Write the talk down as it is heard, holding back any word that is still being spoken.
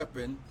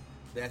weapon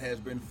that has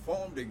been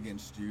formed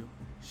against you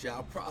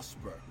shall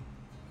prosper.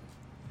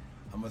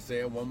 I'm going to say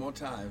it one more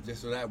time,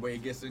 just so that way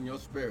it gets in your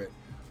spirit.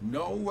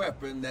 No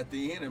weapon that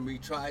the enemy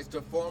tries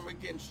to form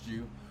against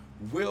you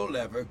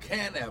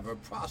can ever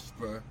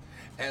prosper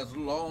as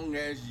long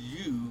as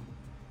you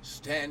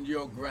stand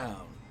your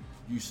ground.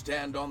 You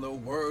stand on the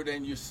word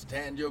and you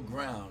stand your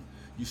ground.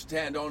 You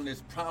stand on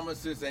his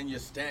promises and you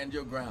stand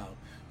your ground.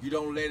 You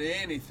don't let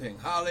anything,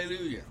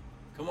 hallelujah.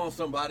 Come on,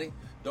 somebody.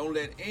 Don't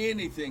let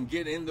anything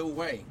get in the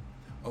way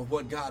of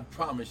what God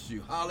promised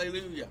you.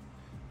 Hallelujah.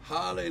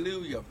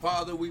 Hallelujah.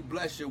 Father, we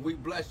bless you. We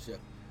bless you.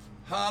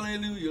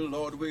 Hallelujah,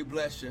 Lord, we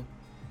bless you.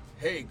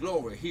 Hey,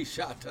 glory. He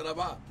shot to the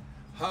bottom.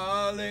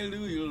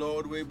 Hallelujah,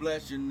 Lord, we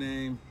bless your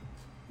name.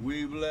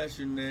 We bless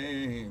your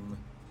name.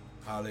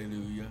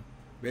 Hallelujah.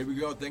 Baby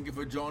girl, thank you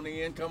for joining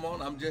in. Come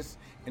on, I'm just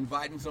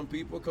inviting some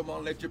people. Come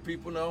on, let your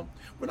people know.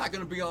 We're not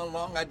going to be on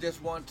long.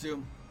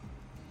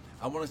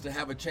 I want us to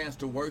have a chance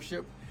to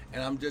worship,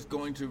 and I'm just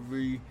going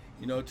to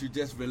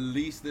just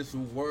release this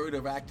word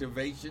of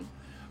activation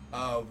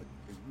of,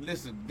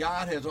 listen,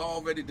 God has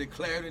already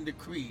declared and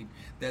decreed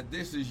that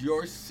this is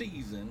your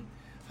season.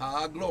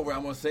 Glory,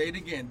 I'm going to say it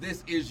again.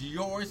 This is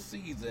your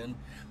season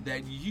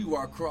that you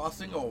are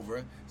crossing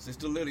over.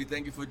 Sister Lily,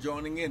 thank you for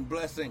joining in.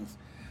 Blessings.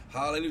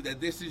 Hallelujah.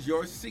 That this is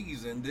your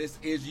season. This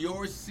is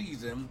your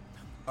season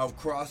of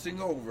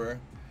crossing over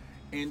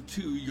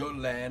into your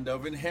land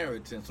of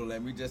inheritance. So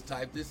let me just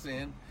type this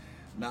in.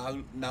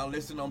 Now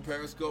listen on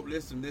Periscope.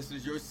 Listen, this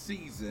is your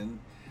season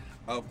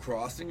of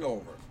crossing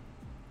over.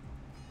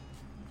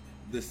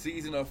 The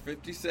season of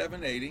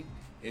 5780,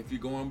 if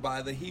you're going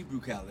by the Hebrew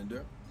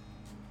calendar,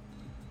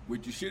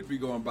 which you should be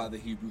going by the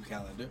Hebrew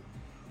calendar.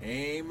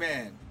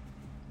 Amen.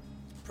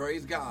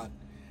 Praise God.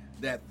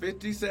 That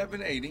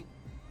 5780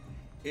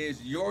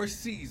 is your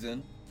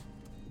season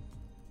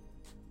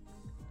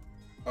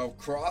of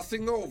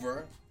crossing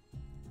over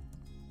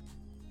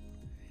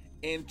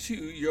into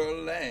your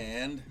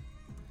land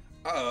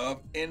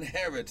of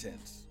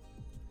inheritance.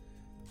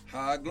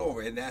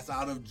 Glory. And that's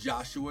out of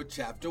Joshua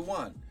chapter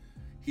 1.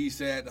 He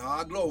said,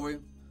 glory,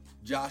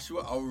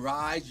 Joshua,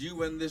 arise,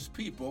 you and this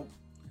people.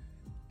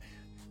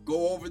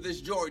 Go over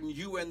this Jordan,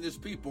 you and this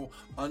people,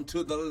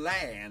 unto the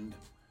land.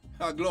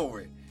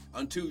 Glory.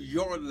 Unto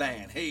your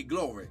land. Hey,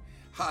 glory.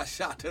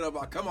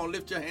 Come on,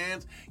 lift your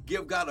hands.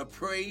 Give God a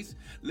praise.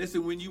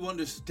 Listen, when you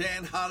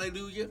understand,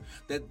 hallelujah,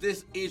 that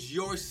this is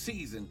your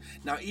season.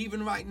 Now,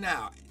 even right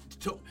now,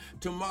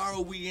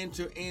 tomorrow we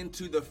enter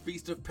into the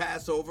Feast of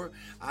Passover.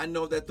 I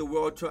know that the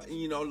world,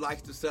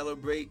 likes to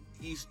celebrate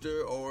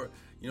Easter or,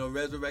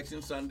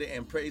 Resurrection Sunday,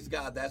 and praise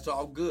God, that's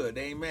all good.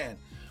 Amen.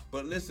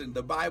 But listen,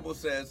 the Bible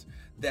says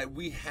that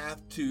we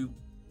have to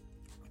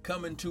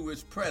come into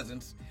his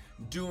presence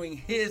during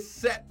his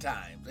set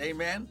times.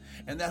 Amen.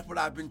 And that's what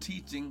I've been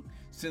teaching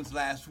since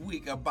last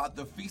week about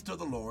the Feast of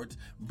the Lord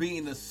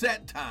being the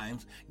set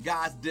times,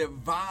 God's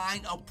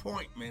divine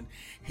appointment,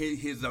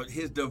 his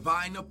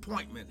divine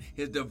appointment,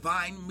 his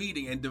divine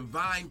meeting and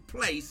divine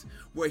place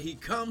where he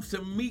comes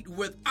to meet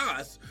with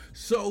us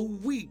so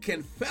we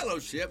can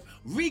fellowship,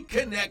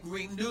 reconnect,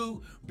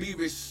 renew, be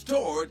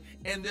restored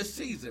in this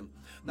season.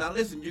 Now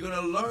listen, you're going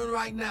to learn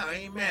right now,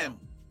 amen,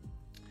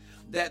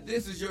 that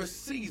this is your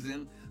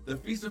season. The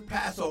Feast of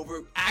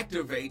Passover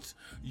activates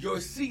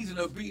your season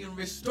of being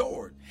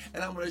restored.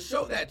 And I'm going to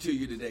show that to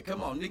you today.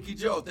 Come on, Nikki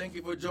Joe, thank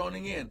you for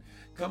joining in.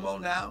 Come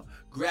on now,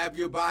 grab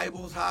your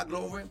Bibles, high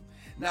glory.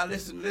 Now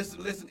listen, is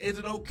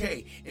it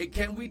okay?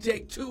 Can we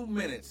take 2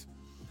 minutes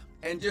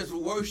and just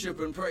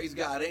worship and praise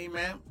God?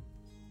 Amen.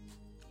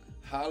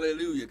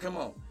 Hallelujah. Come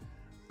on.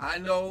 I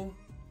know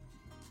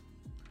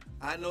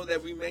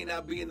that we may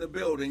not be in the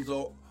buildings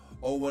or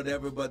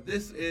whatever, but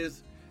this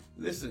is,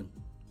 listen,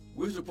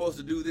 we're supposed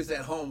to do this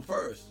at home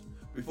first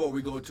before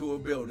we go to a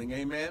building.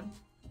 Amen?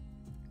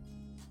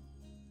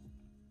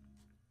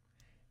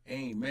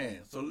 Amen.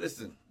 So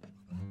listen.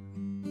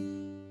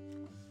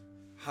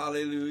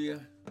 Hallelujah.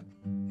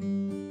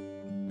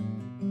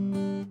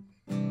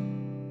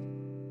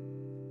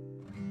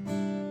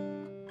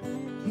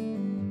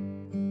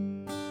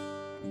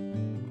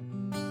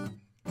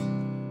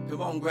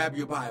 Come on, grab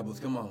your Bibles.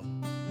 Come on.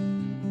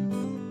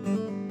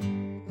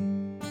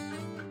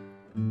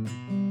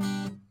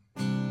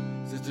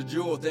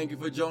 Jewel, thank you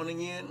for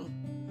joining in.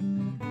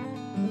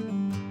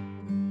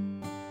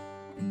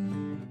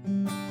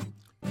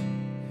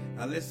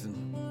 Now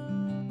listen.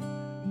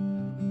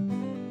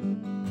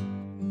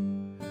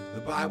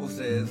 The Bible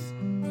says,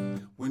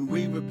 when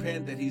we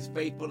repent, that he's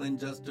faithful and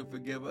just to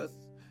forgive us.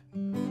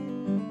 And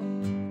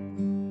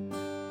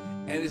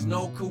it's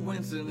no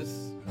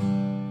coincidence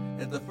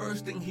that the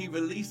first thing he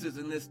releases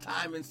in this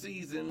time and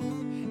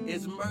season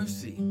is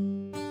mercy.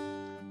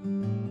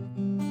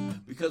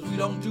 Because we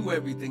don't do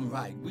everything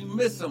right. We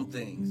miss some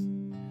things.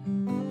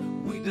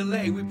 We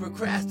delay, we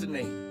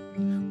procrastinate.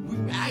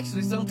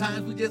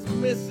 Sometimes we just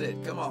miss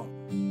it. Come on.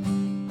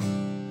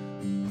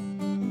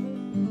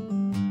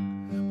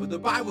 But the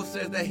Bible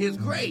says that his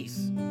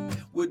grace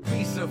would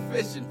be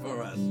sufficient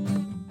for us.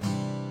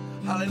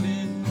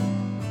 Hallelujah.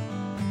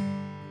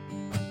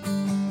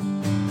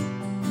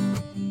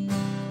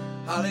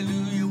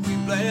 Hallelujah, we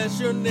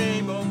bless your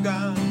name, oh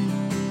God.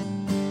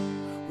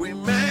 We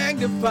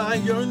magnify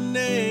your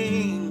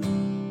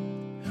name.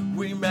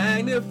 We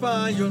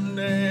magnify your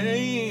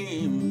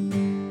name.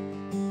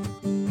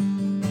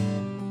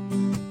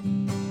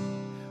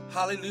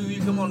 Hallelujah,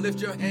 come on,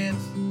 lift your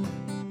hands.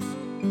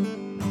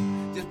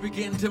 Just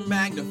begin to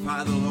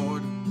magnify the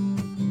Lord.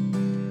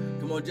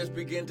 Come on, just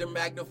begin to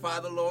magnify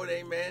the Lord,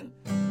 amen.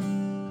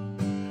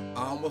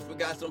 I almost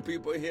forgot some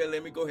people here.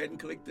 Let me go ahead and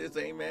click this,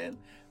 amen.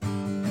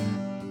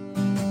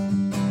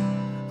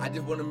 I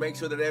just want to make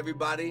sure that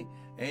everybody,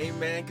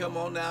 amen, come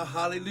on now,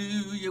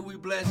 hallelujah, we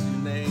bless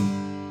your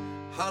name.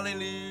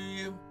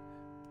 Hallelujah.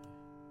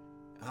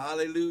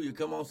 Hallelujah.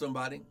 Come on,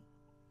 somebody.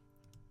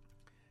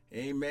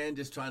 Amen.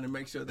 Just trying to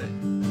make sure that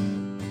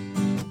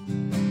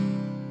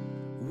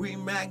we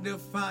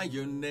magnify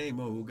your name,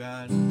 oh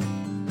God.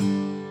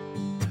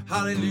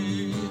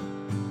 Hallelujah.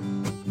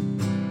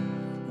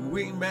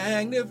 We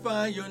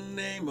magnify your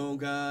name, oh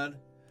God.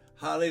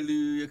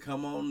 Hallelujah.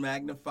 Come on,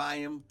 magnify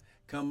him.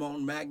 Come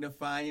on,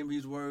 magnify him.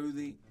 He's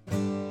worthy.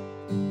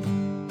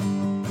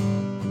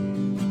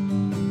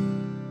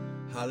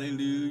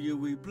 Hallelujah.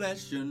 We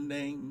bless your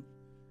name.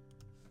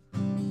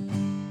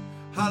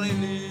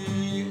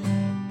 Hallelujah.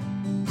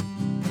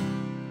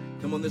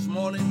 Come on, this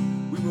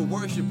morning we were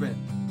worshiping.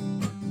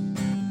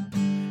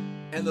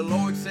 And the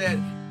Lord said,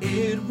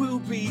 it will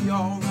be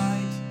all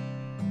right.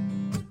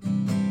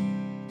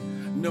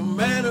 No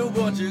matter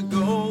what you're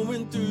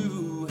going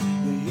through,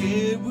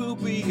 it will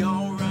be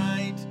all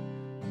right.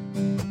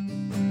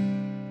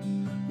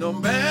 No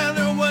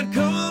matter what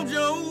comes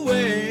your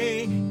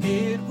way,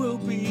 it will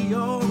be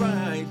all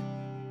right.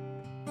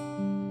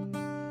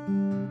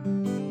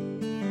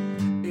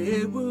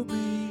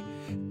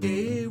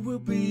 It will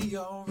be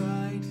all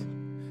right.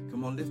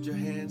 Come on, lift your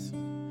hands.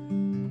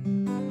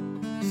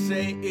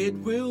 Say, it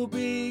will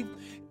be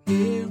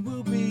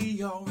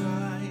all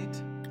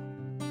right.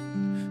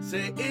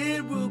 Say,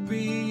 it will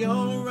be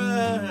all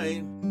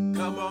right.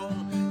 Come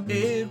on,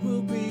 it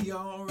will be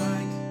all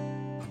right.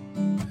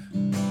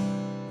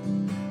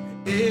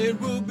 It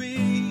will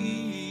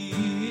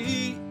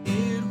be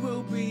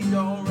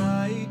all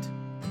right.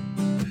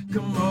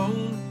 Come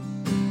on,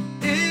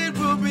 it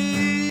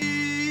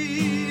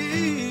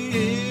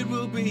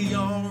will be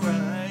all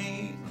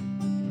right.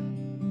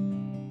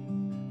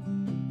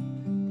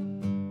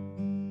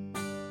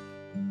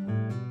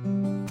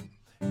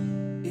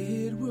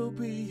 It will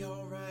be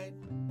all right.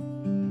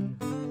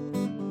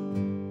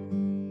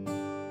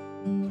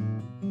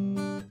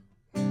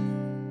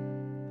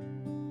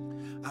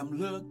 I'm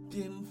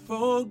looking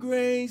for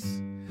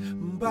grace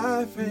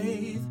by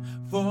faith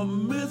for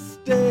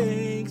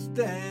mistakes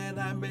that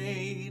I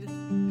made.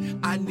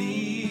 I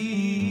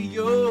need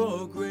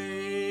your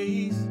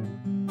grace.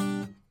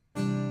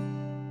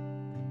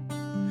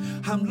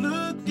 I'm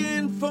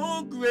looking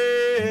for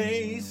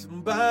grace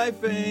by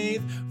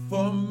faith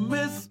for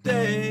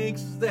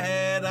mistakes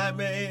that I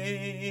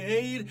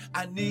made.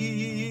 I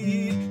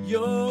need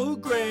your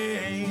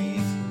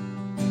grace.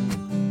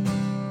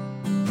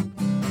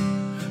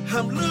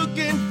 I'm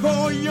looking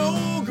for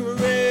your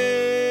grace.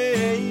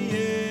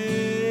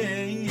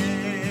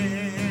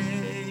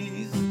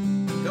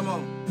 Come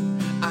on.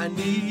 I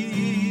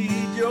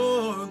need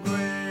your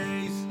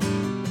grace.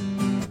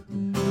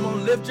 Come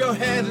on, lift your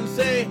hands and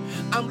say,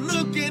 I'm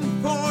looking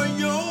for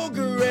your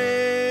grace.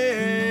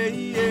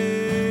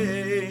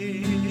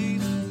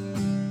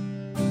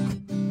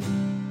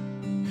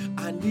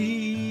 I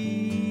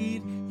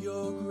need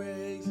your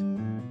grace.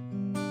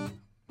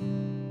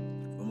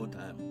 One more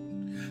time.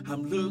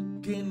 I'm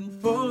looking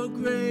for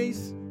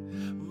grace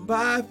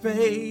by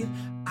faith.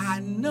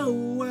 I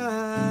know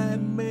I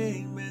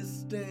made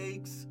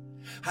mistakes.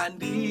 I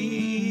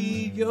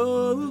need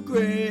your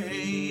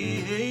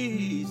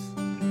grace.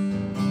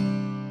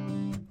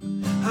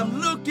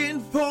 I'm looking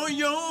for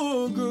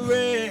your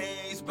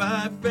grace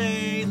by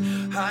faith.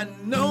 I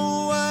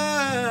know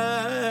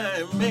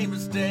I made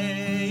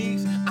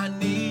mistakes. I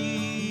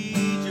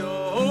need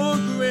your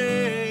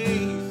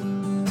grace.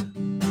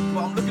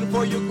 Well, I'm looking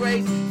for your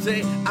grace.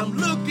 Say, I'm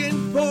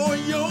looking for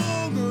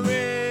your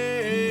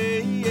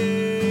grace.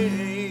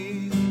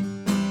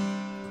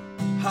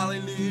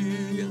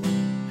 Hallelujah.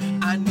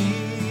 I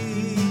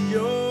need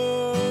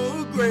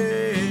your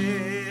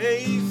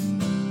grace.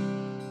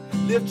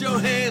 Lift your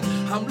hands.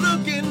 I'm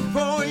looking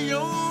for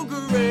your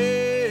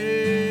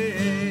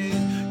grace.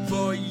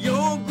 For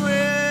your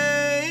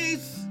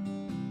grace.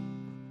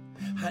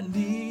 I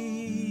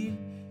need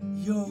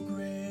your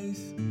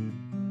grace.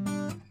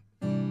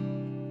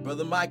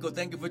 Brother Michael,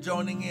 thank you for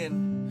joining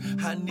in.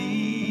 I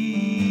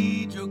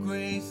need your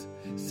grace.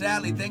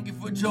 Sally, thank you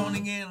for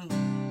joining in.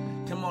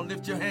 Come on,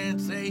 lift your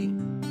hands, say,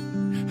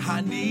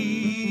 I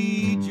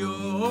need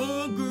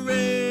your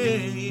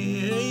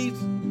grace.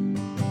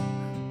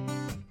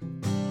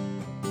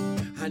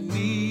 I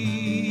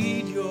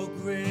need your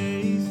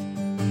grace.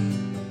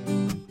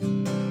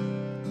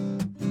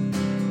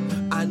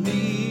 I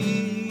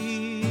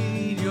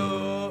need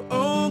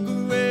your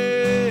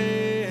grace.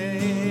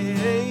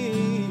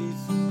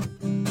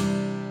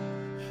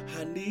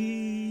 I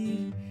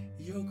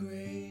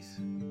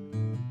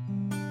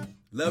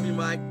Love you,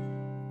 Mike.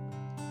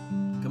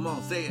 Come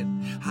on, say it.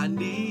 I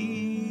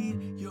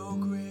need your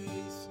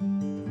grace.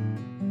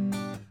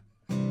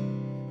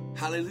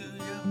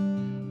 Hallelujah.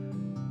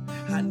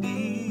 I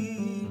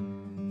need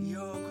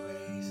your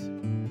grace.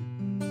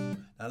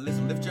 Now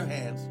listen, lift your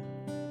hands.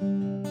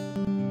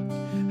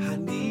 I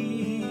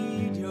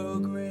need your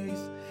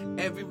grace.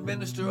 Every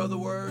minister of the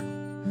word,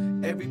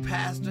 every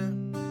pastor,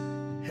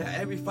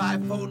 every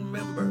fivefold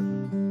member,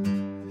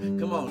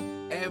 come on,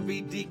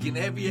 every deacon,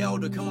 every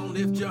elder, come on,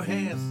 lift your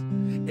hands.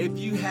 If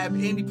you have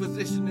any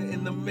position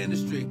in the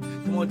ministry,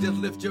 come on, just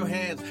lift your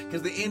hands,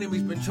 because the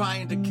enemy's been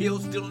trying to kill,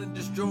 steal, and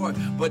destroy.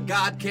 But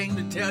God came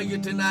to tell you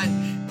tonight,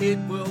 it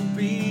will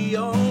be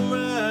all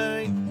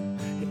right.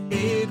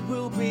 It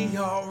will be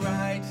all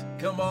right.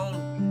 Come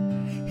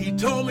on. He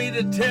told me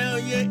to tell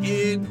you,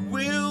 it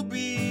will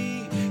be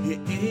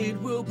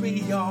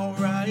all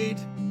right.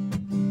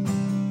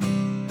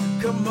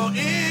 Come on,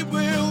 it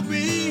will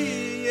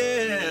be,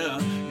 yeah,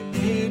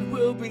 it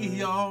will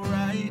be all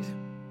right.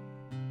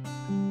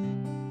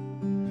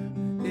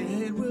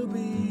 It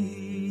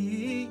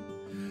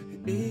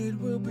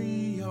will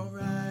be all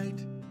right.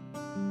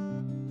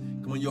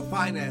 Come on, your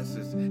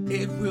finances,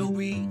 it will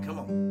be, come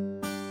on.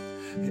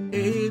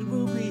 It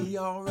will be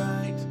all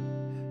right.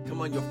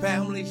 Come on, your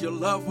families, your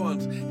loved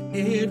ones,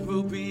 it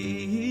will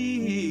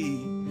be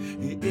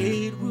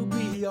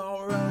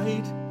all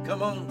right.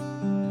 Come on.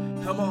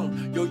 Come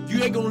on.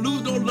 You ain't going to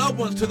lose no loved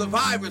ones to the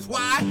virus.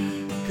 Why?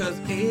 Because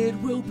it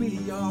will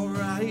be all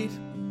right.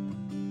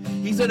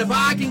 He said, if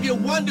I can get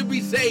one to be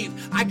saved,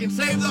 I can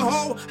save the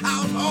whole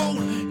household.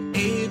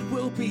 It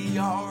will be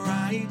all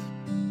right.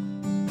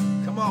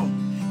 Come on.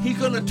 He's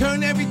going to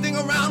turn everything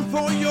around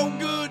for your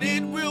good.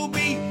 It will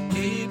be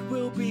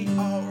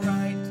all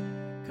right.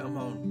 Come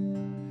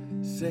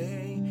on.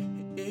 Say,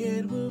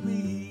 it will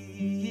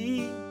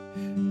be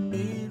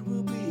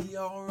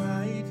all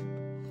right.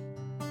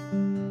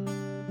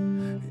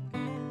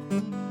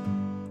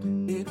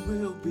 It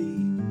will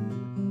be.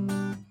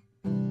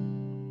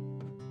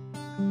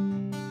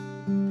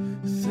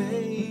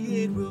 Say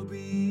it will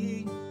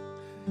be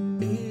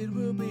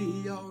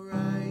all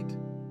right.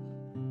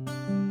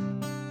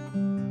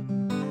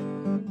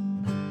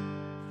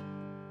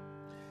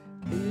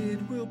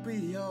 It will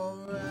be all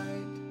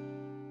right.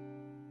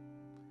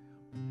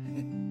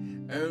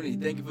 Ernie,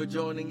 thank you for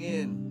joining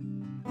in.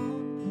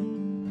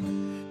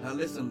 Now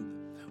listen,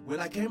 when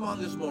I came on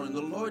this morning,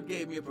 the Lord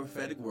gave me a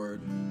prophetic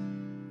word,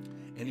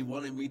 and He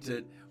wanted me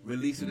to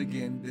release it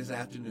again this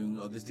afternoon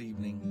or this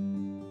evening.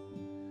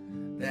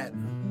 That,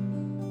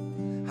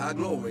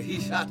 glory, He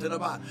shouted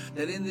about,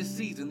 that in this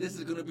season, this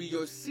is going to be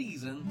your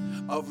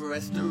season of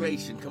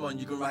restoration. Come on,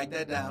 you can write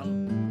that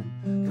down.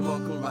 Come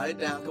on, write it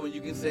down. Come on,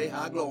 you can say,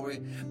 glory,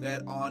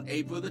 that on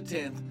April the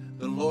 10th,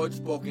 the Lord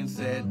spoke and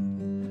said,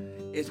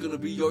 it's going to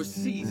be your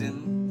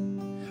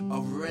season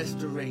of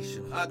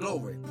restoration.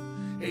 Glory.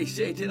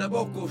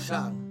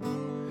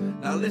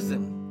 Now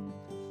listen,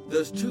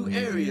 there's two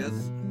areas,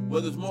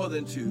 well, there's more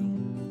than two,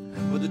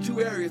 but the two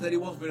areas that He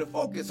wants me to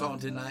focus on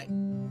tonight.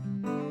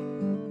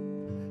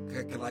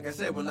 Like I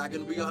said, we're not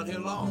going to be on here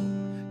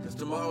long, because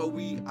tomorrow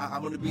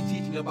I'm going to be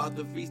teaching about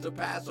the Feast of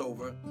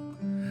Passover.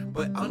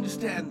 But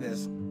understand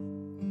this.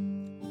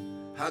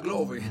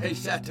 Glory. That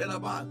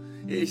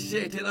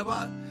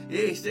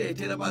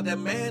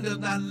man does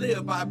not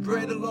live by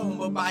bread alone,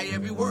 but by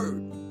every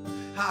word.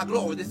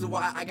 Glory. This is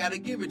why I got to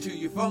give it to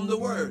you from the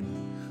word.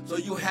 So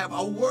you have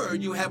a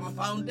word, you have a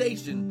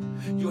foundation,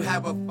 you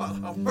have a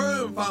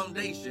firm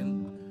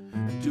foundation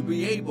to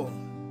be able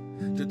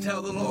to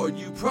tell the Lord,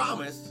 you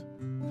promised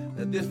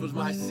that this was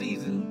my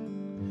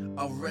season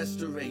of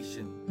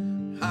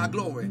restoration.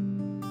 Glory.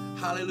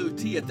 Hallelujah.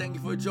 Tia, thank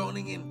you for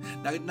joining in.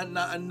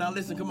 Now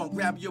listen, come on,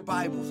 grab your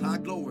Bibles.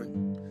 Glory.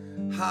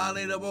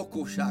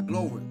 Hallelujah.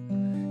 Glory.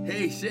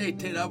 Hey, say,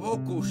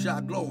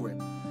 glory.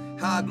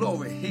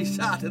 Glory. He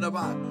shouted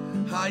about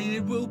how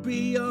it will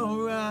be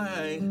all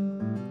right.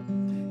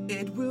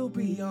 It will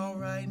be all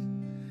right.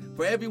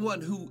 For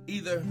everyone who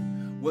either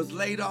was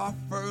laid off,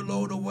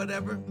 furloughed, or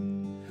whatever,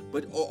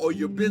 or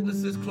your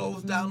business is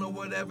closed down or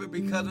whatever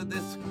because of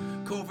this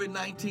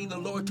COVID-19, the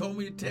Lord told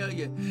me to tell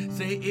you,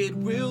 say it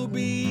will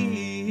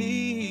be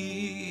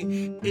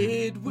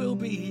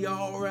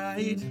all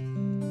right.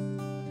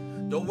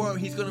 Don't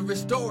worry, He's going to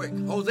restore it.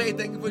 Jose,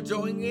 thank you for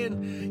joining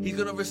in. He's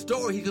going to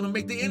restore it. He's going to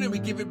make the enemy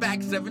give it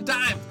back 7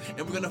 times. And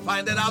we're going to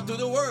find that out through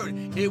the word.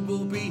 It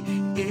will be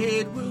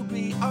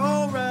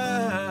all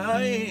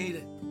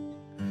right.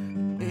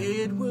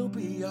 It will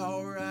be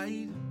all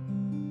right.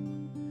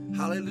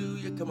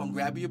 Hallelujah. Come on,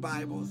 grab your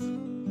Bibles.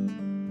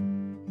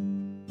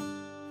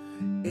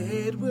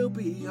 It will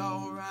be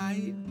all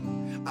right.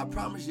 I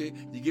promise you,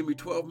 you give me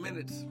 12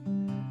 minutes.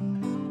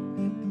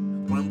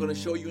 What I'm going to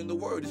show you in the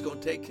Word is going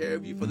to take care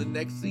of you for the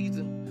next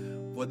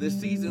season. For this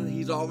season,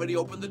 He's already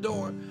opened the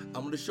door. I'm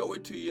going to show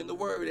it to you in the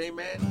Word.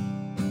 Amen.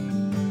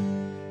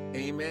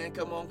 Amen.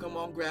 Come on.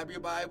 Grab your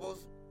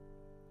Bibles.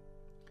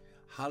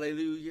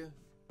 Hallelujah.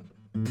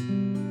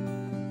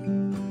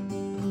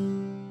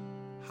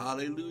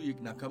 Hallelujah.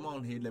 Now come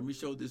on here. Let me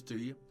show this to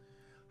you.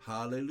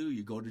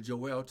 Hallelujah. Go to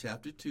Joel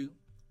chapter 2.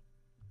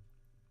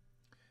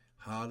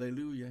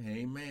 Hallelujah.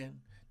 Amen.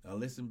 Now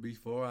listen,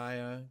 before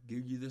I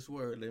give you this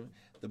word,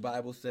 the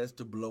Bible says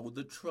to blow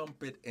the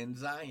trumpet in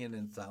Zion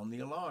and sound the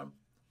alarm.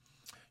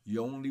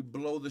 You only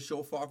blow the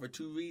shofar for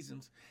two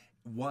reasons.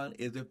 One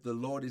is if the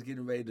Lord is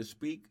getting ready to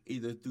speak,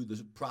 either through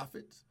the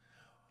prophets,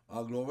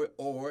 glory,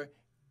 or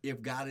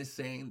if God is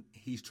saying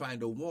he's trying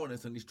to warn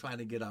us and he's trying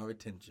to get our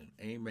attention.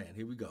 Amen.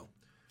 Here we go.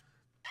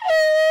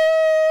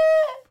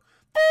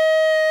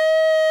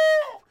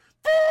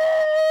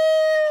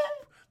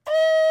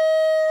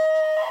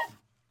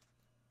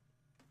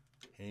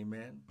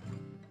 Amen.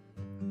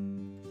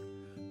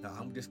 Now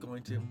I'm just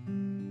going to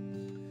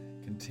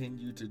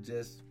continue to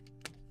just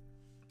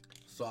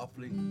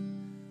softly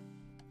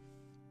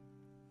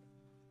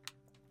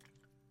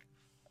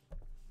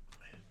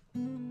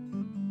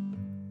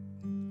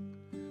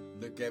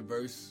look at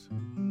verse.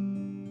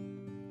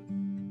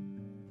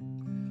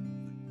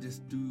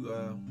 Just do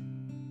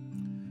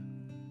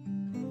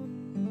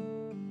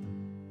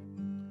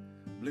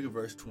look at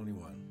verse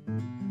 21.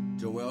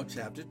 Joel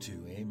chapter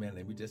 2. Amen.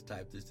 Let me just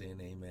type this in.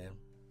 Amen.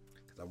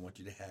 Because I want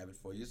you to have it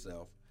for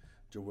yourself.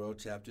 Joel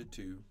chapter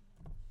 2.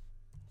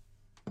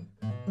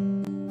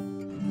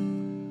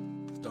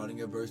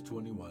 Starting at verse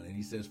 21. And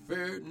he says,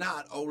 "Fear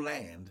not, O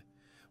land.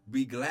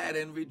 Be glad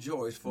and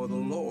rejoice, for the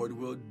Lord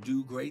will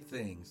do great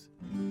things.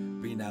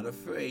 Be not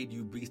afraid,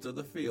 you beasts of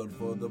the field,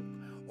 for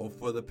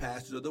the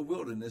pastures of the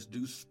wilderness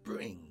do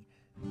spring.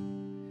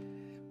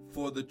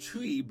 For the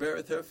tree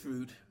beareth her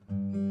fruit,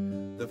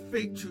 the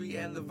fig tree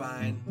and the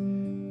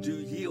vine do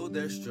yield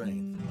their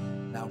strength."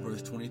 Now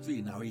verse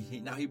 23. Now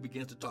he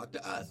begins to talk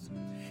to us.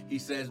 He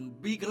says,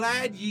 Be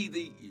glad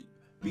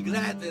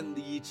then,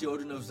 ye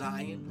children of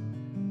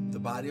Zion, the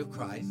body of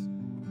Christ,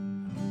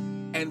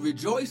 and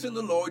rejoice in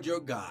the Lord your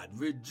God.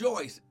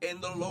 Rejoice in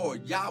the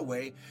Lord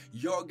Yahweh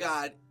your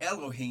God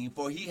Elohim,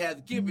 for he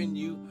hath given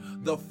you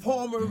the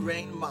former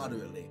rain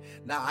moderately.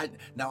 Now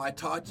I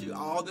taught you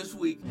all this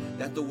week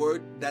that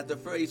the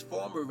phrase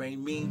former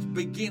rain means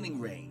beginning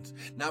rains.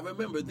 Now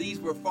remember, these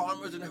were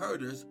farmers and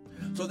herders,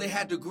 so they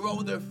had to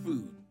grow their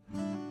food.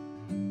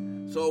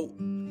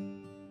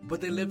 But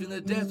they lived in the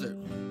desert,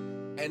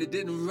 and it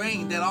didn't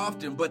rain that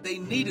often, but they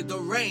needed the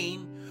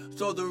rain,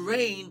 so the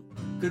rain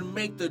could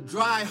make the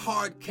dry,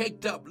 hard,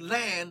 caked up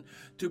land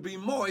to be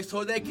moist,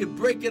 so they could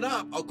break it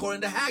up.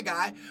 According to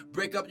Haggai,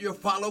 break up your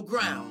fallow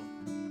ground.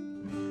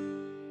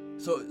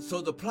 So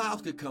the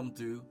plows could come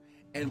through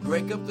and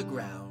break up the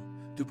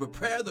ground to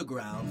prepare the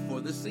ground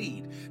for the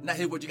seed. Now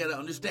here's what you got to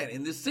understand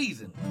in this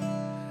season,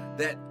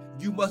 that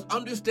you must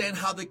understand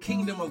how the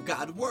kingdom of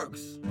God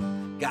works,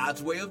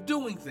 God's way of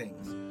doing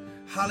things.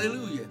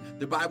 Hallelujah.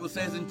 The Bible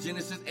says in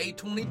Genesis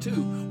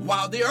 8:22,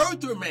 while the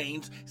earth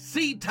remains,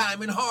 seed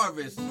time and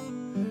harvest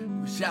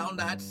shall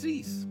not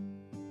cease.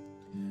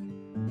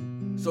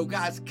 So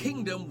God's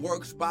kingdom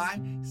works by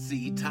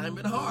seed time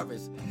and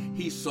harvest.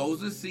 He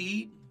sows a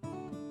seed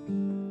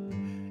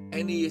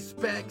and he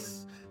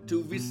expects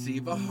to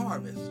receive a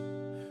harvest.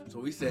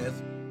 So he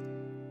says,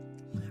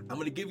 I'm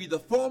going to give you the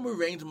former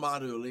rains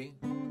moderately,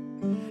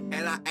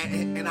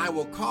 and I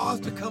will cause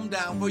to come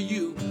down for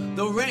you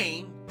the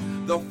rain,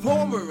 the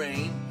former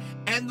rain,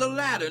 and the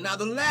latter. Now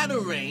the latter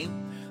rain,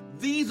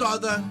 these are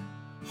the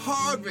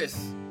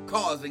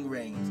harvest-causing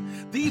rains.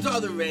 These are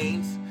the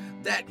rains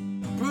that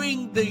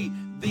bring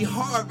the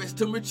harvest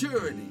to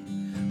maturity.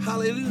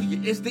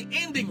 Hallelujah. It's the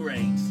ending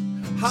rains.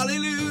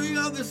 Hallelujah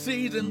of the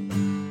season.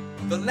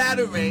 The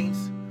latter rains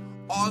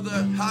are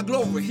the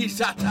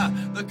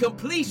the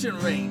completion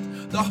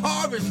rains, the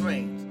harvest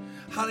rains.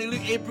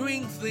 Hallelujah. It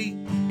brings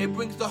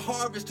the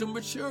harvest to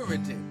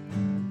maturity.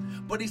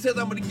 But he says,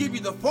 I'm going to give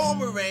you the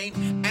former rain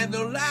and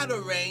the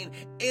latter rain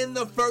in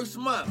the first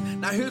month.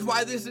 Now here's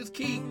why this is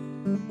key.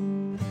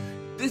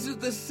 This is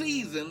the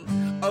season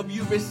of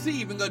you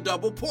receiving a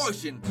double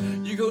portion.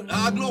 You go,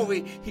 our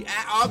glory,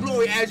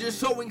 as you're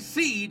sowing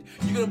seed,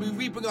 you're going to be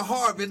reaping a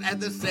harvest at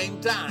the same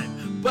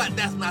time. But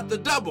that's not the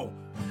double.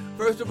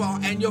 First of all,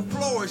 and your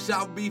floor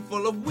shall be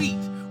full of wheat.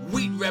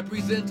 Wheat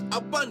represents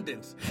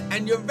abundance,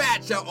 and your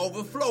vat shall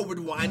overflow with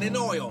wine and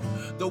oil.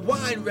 The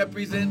wine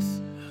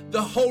represents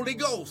the Holy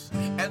Ghost,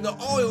 and the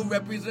oil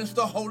represents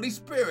the Holy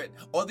Spirit,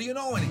 or the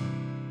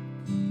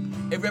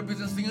anointing. It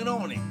represents the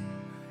anointing.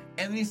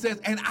 And he says,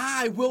 and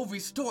I will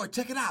restore,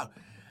 check it out,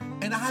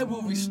 and I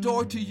will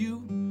restore to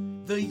you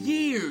the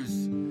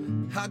years.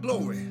 How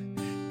glory.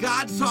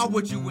 God saw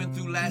what you went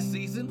through last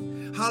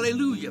season.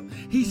 Hallelujah.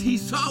 He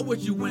saw what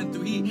you went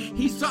through.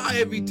 He saw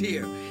every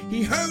tear.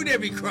 He heard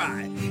every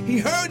cry. He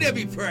heard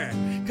every prayer.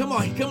 Come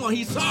on.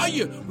 He saw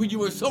you when you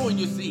were sowing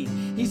your seed.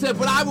 He said,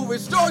 but I will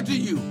restore to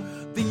you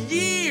the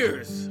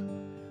years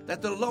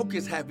that the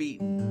locusts have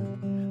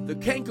eaten, the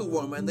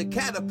cankerworm and the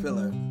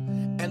caterpillar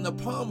and the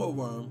palmer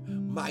worm,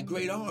 my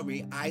great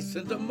army I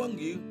sent among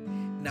you.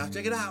 Now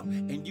check it out.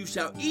 And you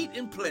shall eat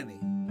in plenty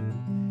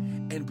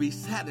and be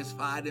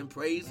satisfied and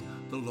praise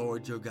the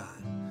Lord your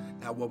God.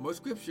 Now one more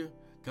scripture.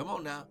 Come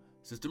on now.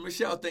 Sister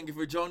Michelle, thank you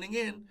for joining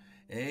in.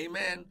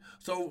 Amen.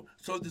 So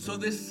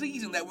this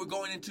season that we're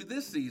going into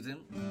this season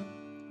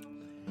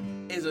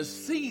is a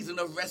season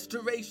of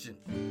restoration.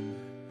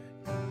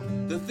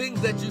 The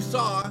things that you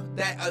saw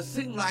that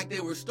seemed like they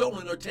were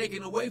stolen or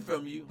taken away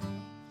from you,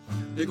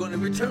 they're going to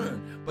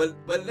return. But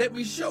let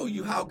me show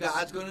you how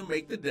God's going to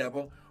make the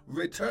devil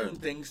return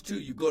things to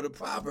you. Go to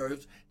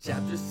Proverbs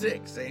chapter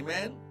 6.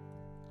 Amen.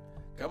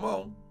 Come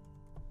on.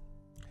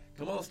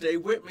 Come on, stay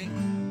with me.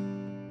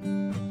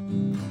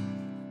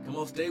 Come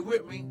on, stay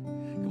with me.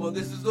 Come on,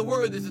 this is the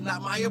word. This is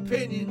not my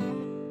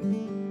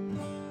opinion.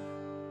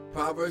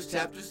 Proverbs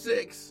chapter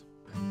 6.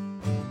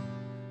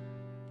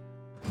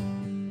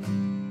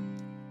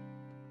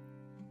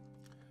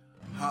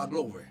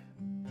 Glory.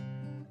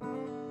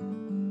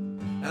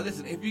 Now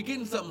listen, if you're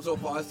getting something so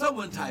far,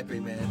 someone type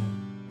amen.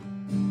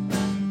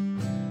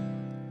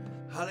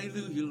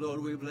 Hallelujah,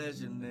 Lord, we bless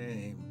your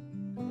name.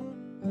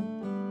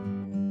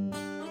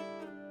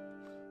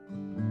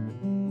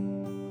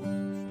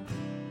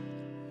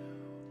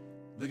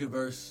 Look at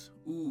verse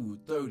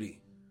 30.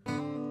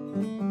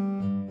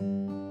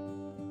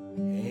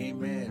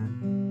 Amen.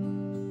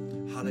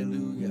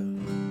 Hallelujah.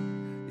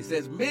 It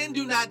says, men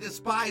do not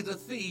despise a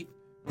thief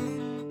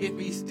if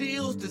he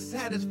steals to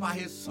satisfy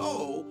his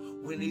soul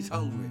when he's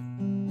hungry.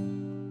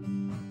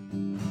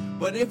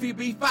 But if he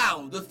be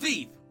found, the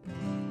thief,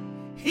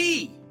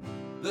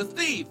 the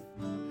thief,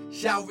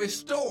 shall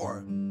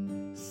restore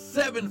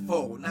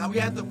sevenfold. Now we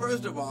have to,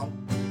 first of all,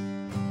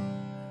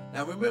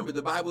 now remember,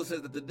 the Bible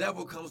says that the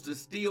devil comes to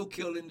steal,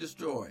 kill, and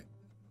destroy.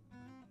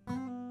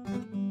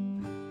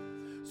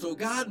 So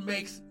God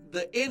makes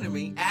the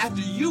enemy,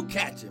 after you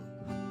catch him,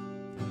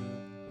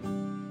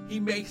 he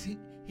makes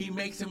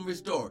him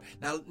restore.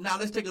 Now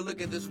let's take a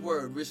look at this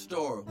word,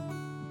 restore.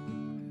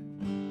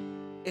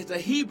 It's a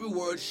Hebrew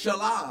word,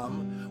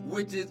 shalom,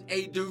 which is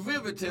a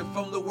derivative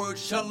from the word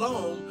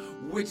shalom,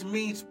 which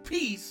means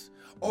peace,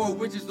 or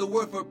which is the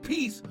word for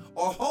peace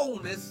or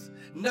wholeness,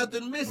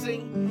 nothing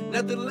missing,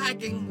 nothing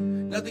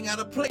lacking, nothing out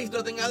of place,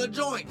 nothing out of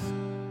joints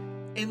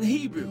in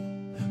Hebrew.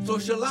 So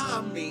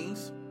shalom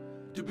means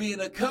to be in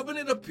a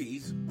covenant of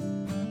peace,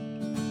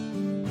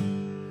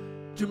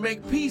 to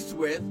make peace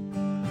with,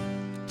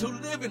 to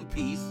live in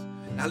peace.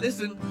 Now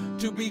listen,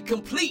 to be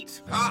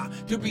complete,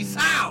 to be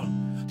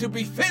sound, to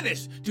be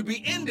finished, to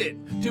be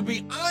ended, to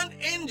be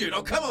uninjured.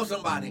 Oh, come on,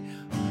 somebody.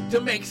 To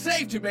make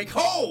safe, to make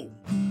whole,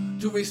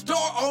 to restore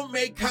or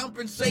make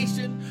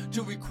compensation,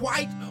 to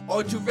requite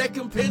or to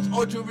recompense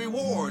or to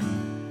reward,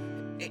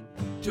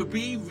 to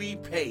be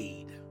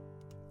repaid.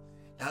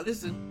 Now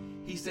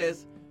listen, he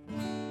says,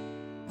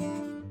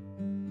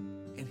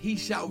 and he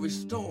shall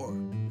restore,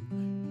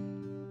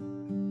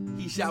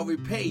 he shall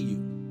repay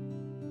you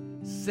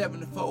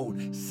sevenfold.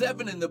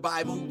 7 in the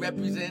Bible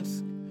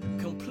represents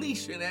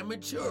completion and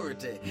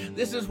maturity.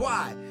 This is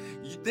why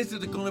this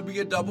is going to be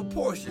a double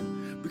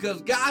portion,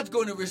 because God's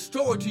going to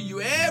restore to you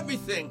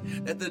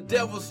everything that the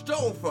devil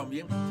stole from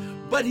you,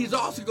 but he's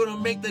also going to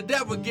make the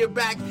devil give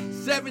back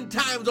 7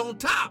 times on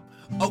top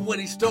of what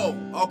he stole.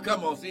 Oh,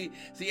 come on. See,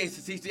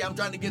 I'm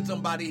trying to get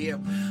somebody here.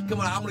 Come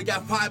on, I only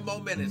got 5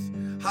 more minutes.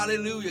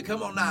 Hallelujah.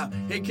 Come on now.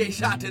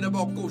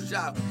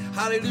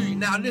 Hallelujah.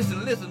 Now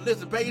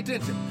listen. Pay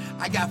attention.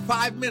 I got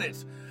 5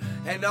 minutes.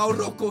 And now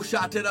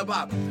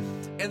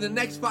in the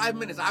next 5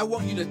 minutes, I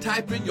want you to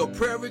type in your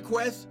prayer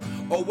requests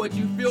or what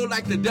you feel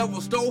like the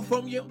devil stole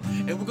from you.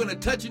 And we're going to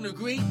touch and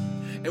agree.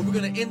 And we're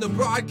going to end the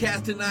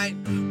broadcast tonight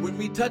with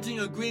me touching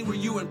and agreeing with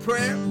you in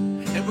prayer.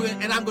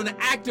 And I'm going to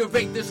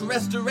activate this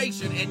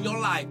restoration in your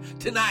life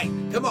tonight.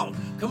 Come on.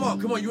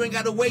 You ain't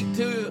got to wait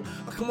till, you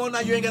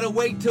ain't got to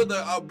wait till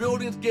the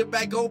buildings get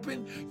back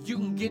open. You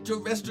can get your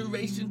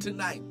restoration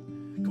tonight.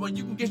 Come on,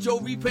 you can get your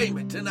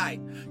repayment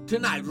tonight,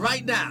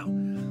 right now.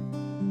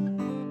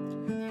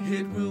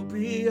 It will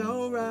be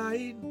all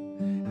right.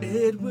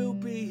 It will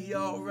be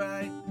all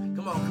right.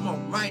 Come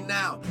on, right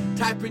now.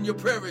 Type in your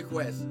prayer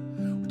request.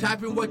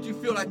 Type in what you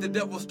feel like the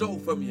devil stole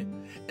from you.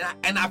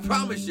 And I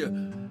promise you,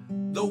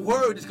 the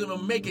word is going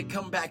to make it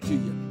come back to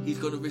you. He's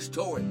going to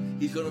restore it.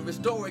 He's going to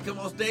restore it. Come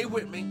on, stay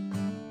with me.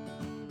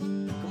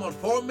 Come on,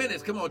 4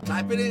 minutes. Come on,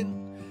 type it in.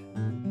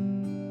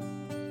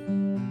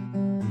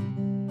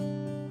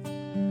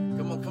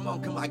 Come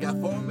on. I got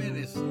 4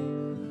 minutes.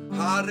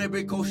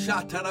 Hallelujah.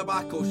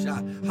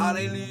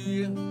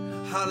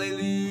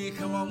 Hallelujah.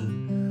 Come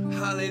on.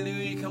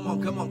 Hallelujah. Come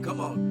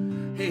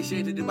on. Hey,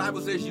 Shade, the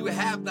Bible says you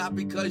have not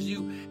because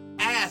you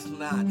ask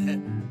not.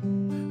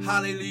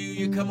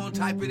 Hallelujah. Come on,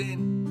 type it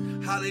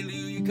in.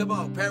 Hallelujah. Come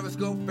on.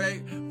 Periscope,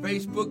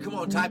 Facebook. Come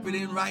on, type it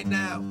in right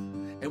now.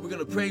 And we're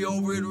going to pray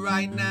over it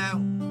right now.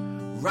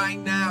 Right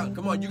now.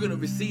 Come on, you're going to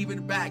receive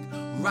it back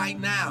right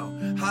now.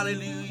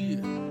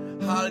 Hallelujah.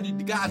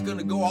 Hallelujah. God's going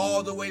to go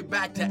all the way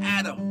back to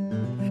Adam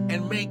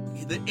and make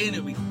the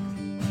enemy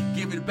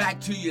give it back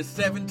to you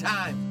 7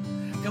 times.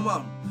 Come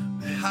on.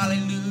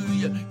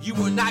 Hallelujah. You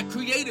were not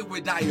created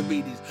with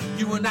diabetes.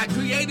 You were not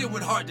created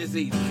with heart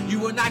disease. You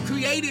were not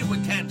created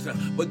with cancer.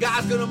 But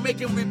God's going to make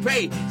him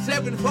repay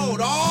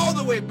 7-fold all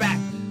the way back.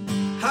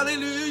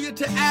 Hallelujah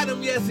to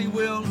Adam. Yes, he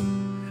will.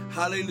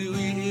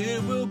 Hallelujah,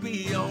 it will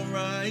be all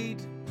right.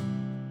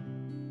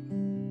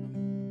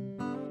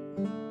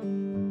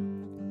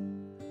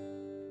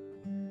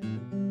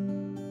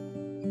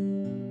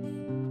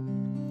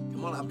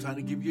 Come on, I'm trying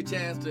to give you a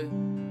chance to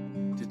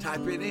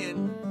type it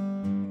in.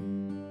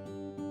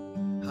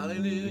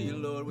 Hallelujah,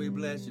 Lord, we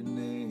bless your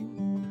name.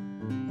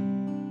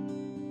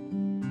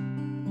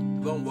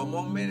 Come on, one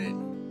more minute.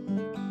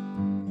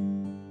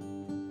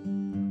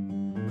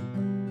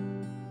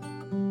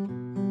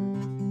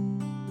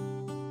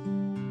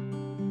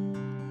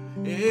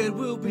 It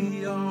will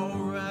be all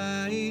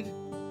right.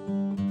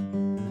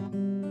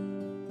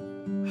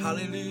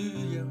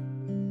 Hallelujah.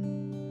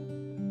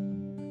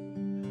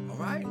 All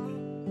right.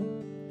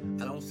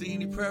 I don't see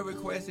any prayer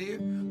requests here.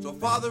 So,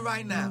 Father,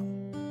 right now,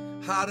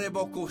 Father,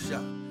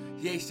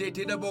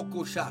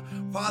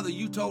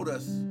 you told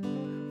us,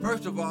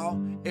 first of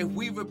all, if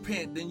we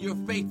repent, then you're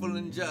faithful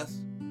and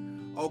just.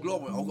 Oh,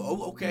 glory.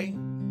 Oh, okay.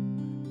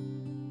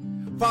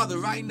 Father,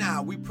 right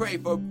now, we pray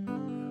for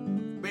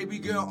baby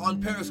girl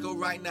on Periscope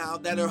right now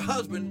that her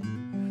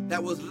husband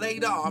that was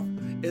laid off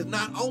is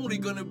not only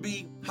going to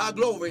be, high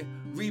glory,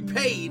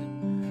 repaid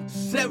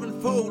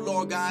sevenfold,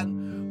 Lord God,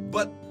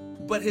 but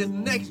his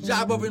next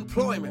job of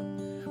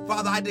employment.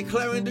 Father, I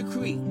declare and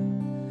decree,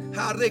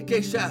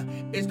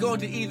 is going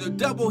to either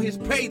double his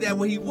pay that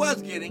what he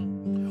was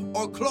getting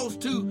or close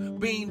to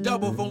being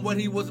double from what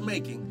he was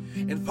making.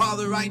 And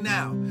Father, right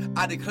now,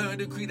 I declare and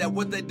decree that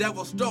what the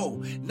devil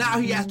stole, now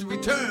he has to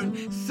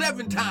return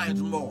 7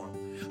 times more.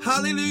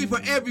 Hallelujah,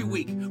 for every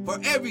week, for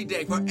every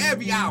day, for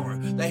every hour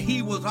that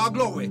he was, our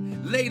glory,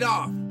 laid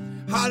off.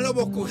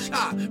 Hallelujah,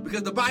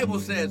 because the Bible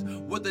says,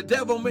 what the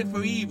devil meant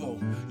for evil,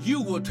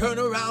 you will turn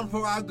around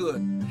for our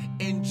good.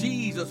 In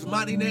Jesus'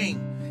 mighty name.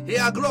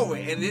 Here our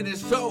glory, and it is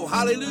so.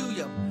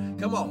 Hallelujah.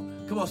 Come on.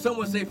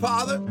 Someone say,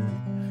 Father,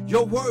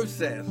 your word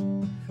says,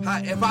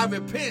 if I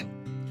repent,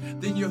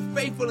 then you're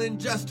faithful and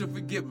just to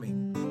forgive me.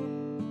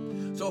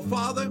 So,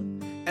 Father,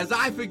 as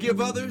I forgive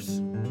others,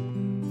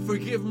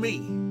 forgive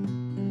me.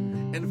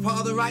 And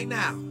Father, right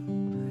now,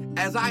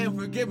 as I am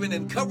forgiven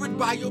and covered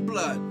by your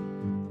blood,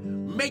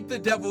 make the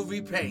devil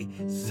repay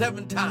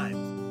 7 times.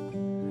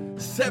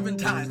 7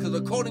 times, because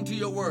according to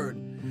your word,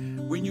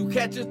 when you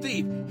catch a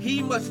thief,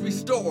 he must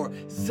restore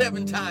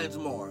 7 times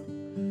more.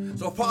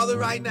 So, Father,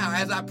 right now,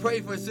 as I pray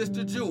for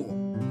Sister Jewel,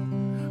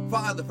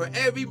 Father, for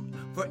every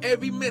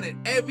minute,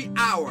 every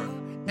hour,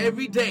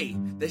 every day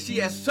that she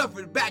has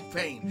suffered back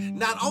pain,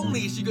 not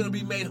only is she going to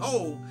be made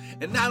whole,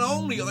 and not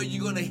only are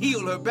you going to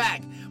heal her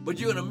back, but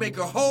you're going to make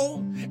her whole,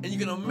 and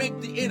you're going to make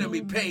the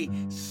enemy pay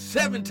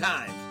 7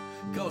 times.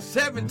 Go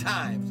 7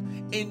 times.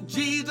 In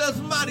Jesus'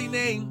 mighty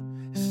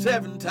name,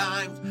 7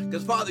 times.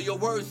 Because, Father, your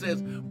word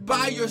says,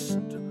 by your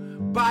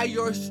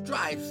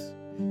stripes,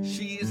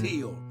 she is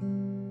healed.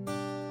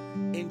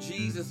 In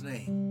Jesus'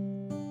 name.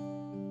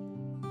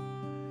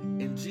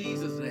 In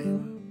Jesus'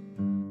 name.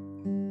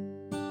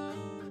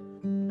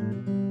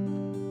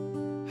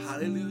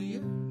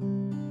 Hallelujah.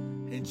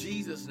 In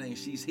Jesus' name,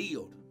 she's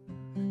healed.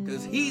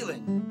 Because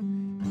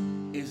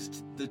healing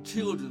is the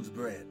children's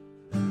bread.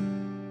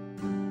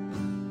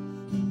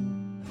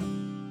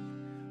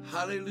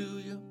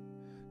 Hallelujah.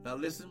 Now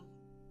listen,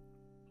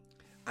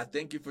 I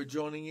thank you for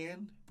joining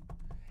in.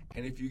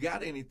 And if you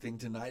got anything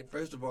tonight,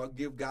 first of all,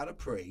 give God a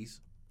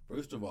praise.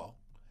 First of all,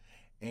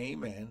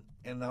 amen.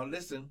 And now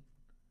listen,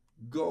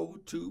 go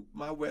to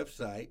my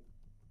website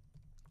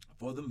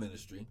for the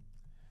ministry,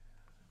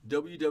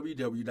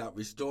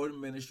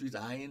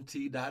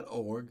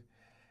 www.restoredministriesint.org.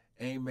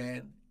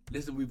 Amen.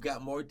 Listen, we've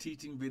got more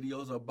teaching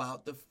videos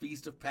about the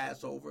Feast of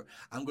Passover.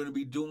 I'm going to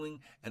be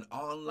doing an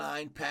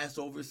online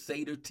Passover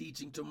Seder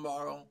teaching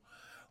tomorrow,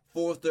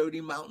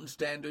 4:30 Mountain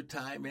Standard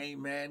Time.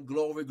 Amen.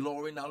 Glory,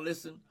 glory. Now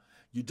listen,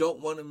 you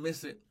don't want to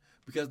miss it,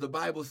 because the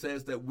Bible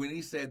says that when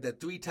he said that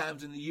 3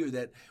 times in the year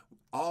that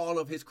all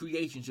of his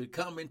creation should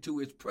come into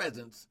his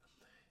presence,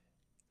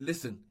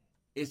 listen,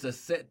 it's a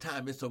set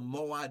time. It's a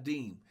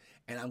Moadim.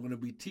 And I'm going to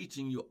be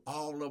teaching you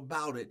all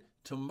about it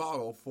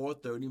tomorrow,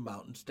 4:30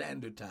 Mountain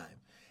Standard Time.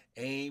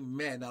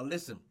 Amen. Now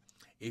listen,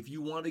 if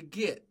you want to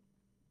get,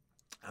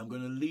 I'm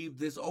going to leave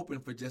this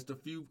open for just a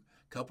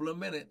couple of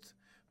minutes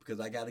because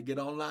I got to get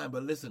online.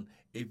 But listen,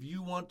 if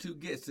you want to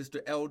get,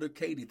 Sister Elder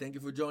Katie, thank you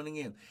for joining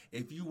in.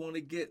 If you want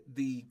to get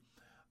the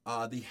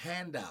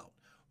handout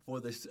for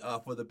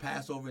the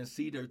Passover and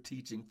Seder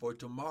teaching for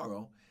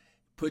tomorrow,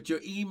 put your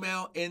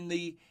email in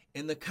the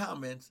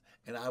comments,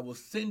 and I will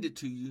send it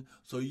to you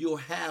so you'll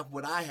have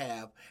what I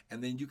have,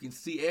 and then you can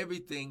see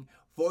everything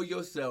for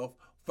yourself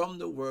from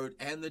the word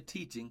and the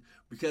teaching.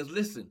 Because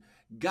listen,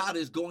 God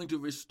is going to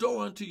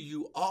restore unto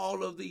you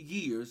all of the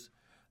years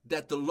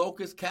that the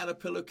locust,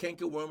 caterpillar,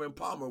 cankerworm, and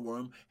palmer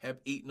worm have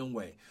eaten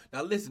away.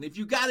 Now listen, if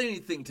you got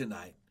anything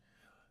tonight,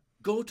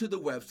 go to the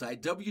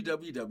website,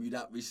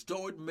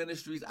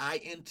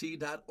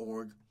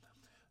 www.restoredministriesint.org.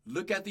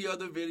 Look at the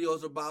other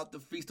videos about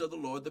the Feast of the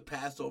Lord, the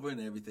Passover, and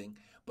everything.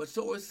 But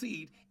sow a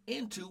seed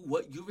into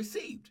what you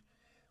received.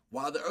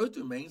 While the earth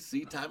remains,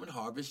 seed time and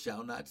harvest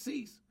shall not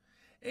cease.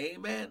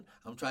 Amen.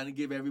 I'm trying to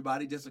give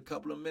everybody just a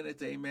couple of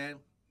minutes. Amen.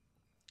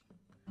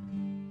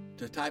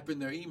 to type in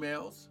their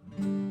emails,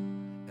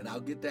 and I'll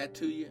get that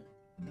to you.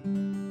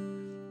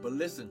 But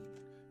listen,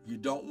 you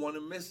don't want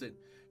to miss it.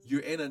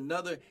 You're in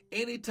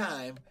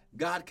anytime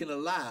God can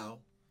allow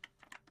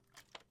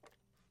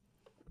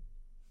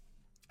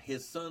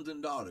his sons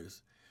and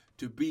daughters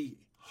to be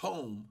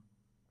home,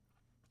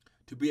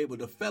 to be able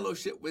to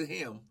fellowship with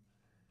him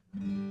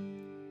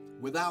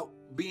without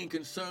being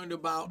concerned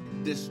about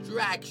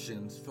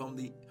distractions from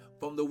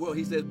the world.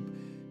 He said,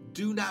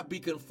 do not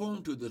be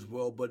conformed to this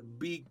world, but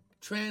be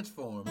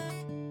transformed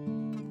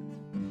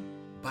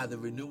by the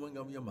renewing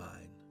of your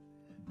mind.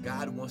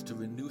 God wants to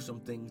renew some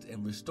things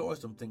and restore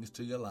some things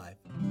to your life.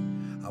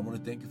 I want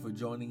to thank you for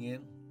joining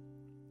in.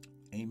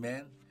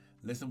 Amen.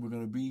 Listen, we're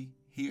going to be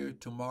here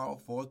tomorrow,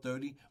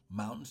 4:30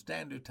 Mountain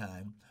Standard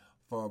Time,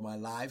 for my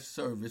live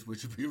service,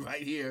 which will be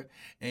right here.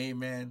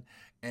 Amen.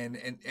 And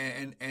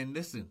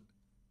listen,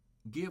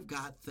 give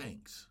God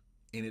thanks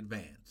in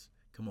advance.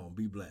 Come on,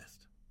 be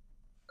blessed.